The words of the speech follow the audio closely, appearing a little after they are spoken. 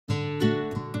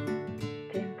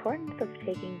of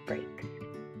taking breaks.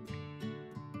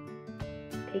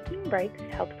 Taking breaks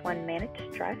helps one manage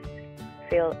stress,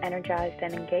 feel energized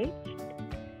and engaged,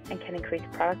 and can increase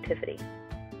productivity.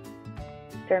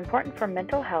 They're important for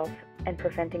mental health and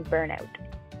preventing burnout.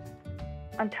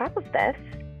 On top of this,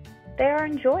 they are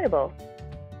enjoyable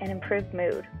and improve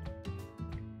mood.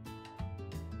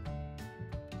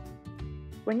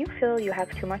 When you feel you have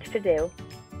too much to do,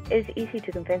 it is easy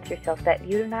to convince yourself that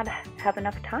you do not have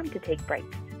enough time to take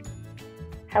breaks.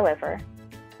 However,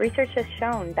 research has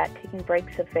shown that taking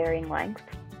breaks of varying lengths,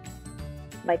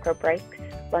 micro breaks,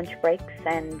 lunch breaks,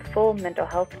 and full mental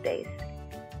health days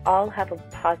all have a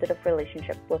positive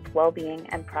relationship with well-being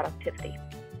and productivity.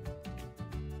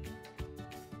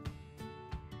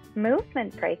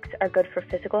 Movement breaks are good for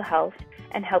physical health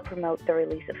and help promote the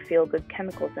release of feel-good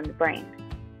chemicals in the brain.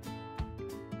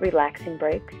 Relaxing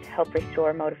breaks help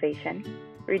restore motivation,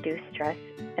 reduce stress,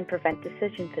 and prevent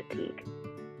decision fatigue.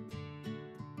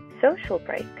 Social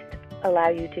breaks allow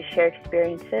you to share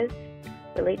experiences,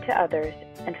 relate to others,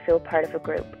 and feel part of a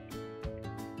group.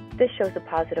 This shows a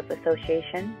positive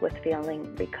association with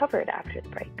feeling recovered after the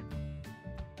break.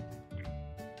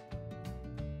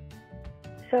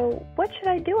 So, what should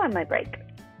I do on my break?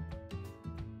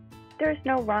 There is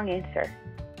no wrong answer.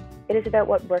 It is about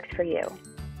what works for you.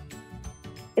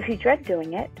 If you dread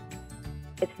doing it,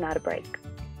 it's not a break.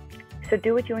 So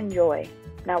do what you enjoy,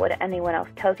 not what anyone else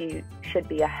tells you should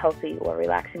be a healthy or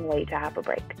relaxing way to have a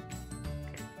break.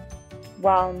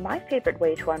 While my favorite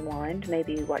way to unwind may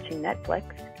be watching Netflix,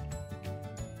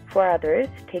 for others,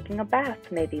 taking a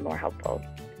bath may be more helpful.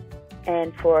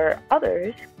 And for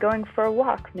others, going for a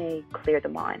walk may clear the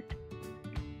mind.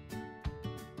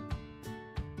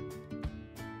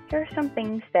 Here are some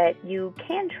things that you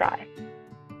can try.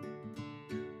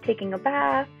 Taking a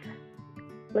bath,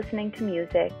 listening to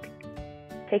music,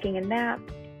 taking a nap,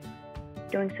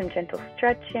 doing some gentle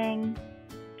stretching,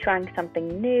 trying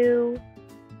something new,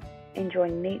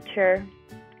 enjoying nature,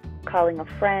 calling a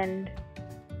friend,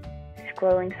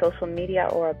 scrolling social media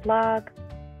or a blog,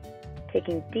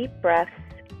 taking deep breaths,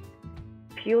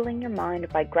 fueling your mind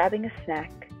by grabbing a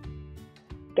snack,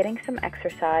 getting some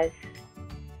exercise,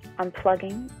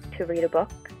 unplugging to read a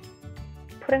book,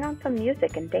 putting on some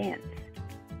music and dance,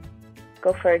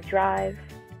 go for a drive,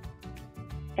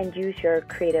 and use your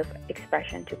creative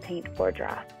expression to paint or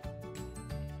draw.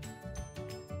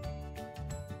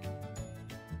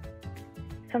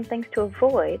 Some things to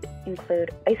avoid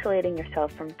include isolating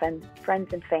yourself from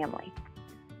friends and family,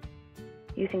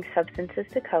 using substances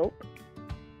to cope,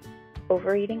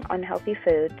 overeating unhealthy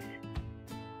foods,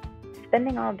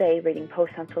 spending all day reading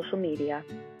posts on social media,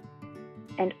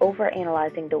 and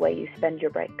overanalyzing the way you spend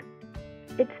your break.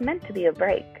 It's meant to be a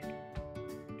break.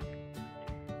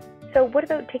 So what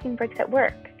about taking breaks at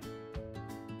work?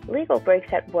 Legal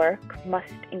breaks at work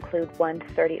must include one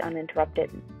 30 uninterrupted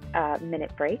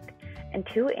minute break and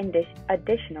two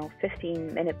additional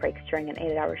 15-minute breaks during an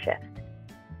 8-hour shift.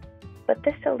 But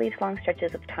this still leaves long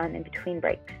stretches of time in between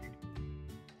breaks.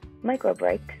 Micro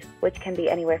breaks, which can be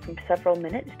anywhere from several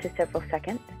minutes to several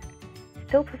seconds,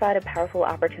 still provide a powerful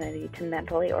opportunity to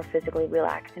mentally or physically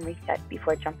relax and reset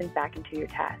before jumping back into your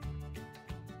task.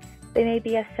 They may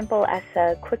be as simple as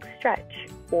a quick stretch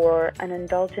or an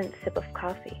indulgent sip of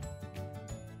coffee.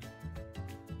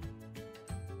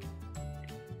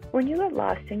 When you get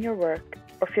lost in your work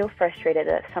or feel frustrated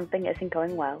that something isn't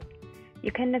going well, you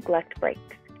can neglect breaks.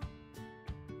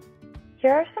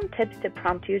 Here are some tips to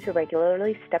prompt you to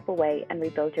regularly step away and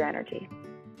rebuild your energy.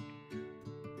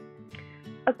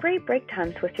 Agree break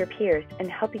times with your peers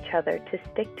and help each other to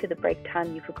stick to the break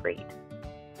time you've agreed.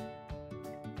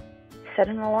 Set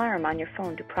an alarm on your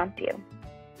phone to prompt you.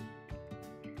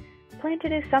 Plan to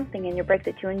do something in your break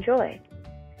that you enjoy.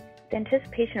 The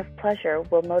anticipation of pleasure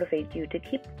will motivate you to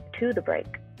keep to the break.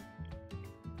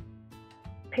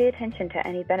 Pay attention to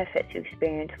any benefits you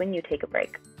experience when you take a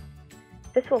break.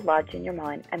 This will lodge in your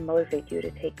mind and motivate you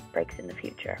to take breaks in the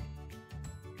future.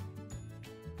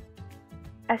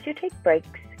 As you take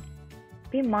breaks,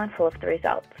 be mindful of the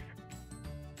results.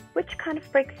 Which kind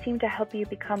of breaks seem to help you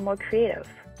become more creative,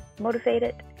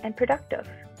 motivated, and productive?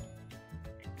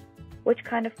 Which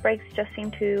kind of breaks just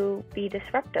seem to be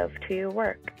disruptive to your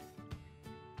work?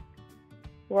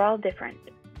 We're all different,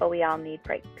 but we all need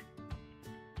breaks.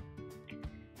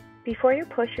 Before you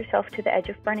push yourself to the edge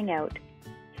of burning out,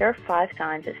 here are 5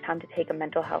 signs it's time to take a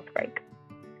mental health break.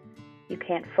 You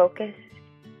can't focus,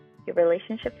 your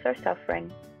relationships are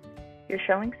suffering, you're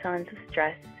showing signs of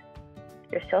stress,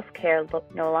 your self-care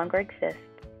no longer exists,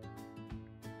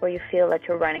 or you feel that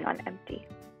you're running on empty.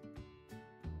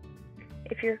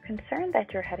 If you're concerned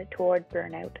that you're headed toward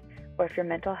burnout or if your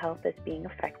mental health is being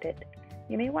affected,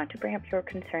 you may want to bring up your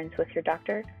concerns with your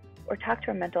doctor or talk to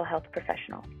a mental health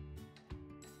professional.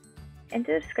 In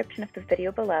the description of the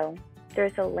video below, there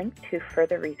is a link to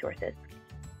further resources.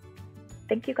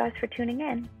 Thank you guys for tuning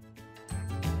in.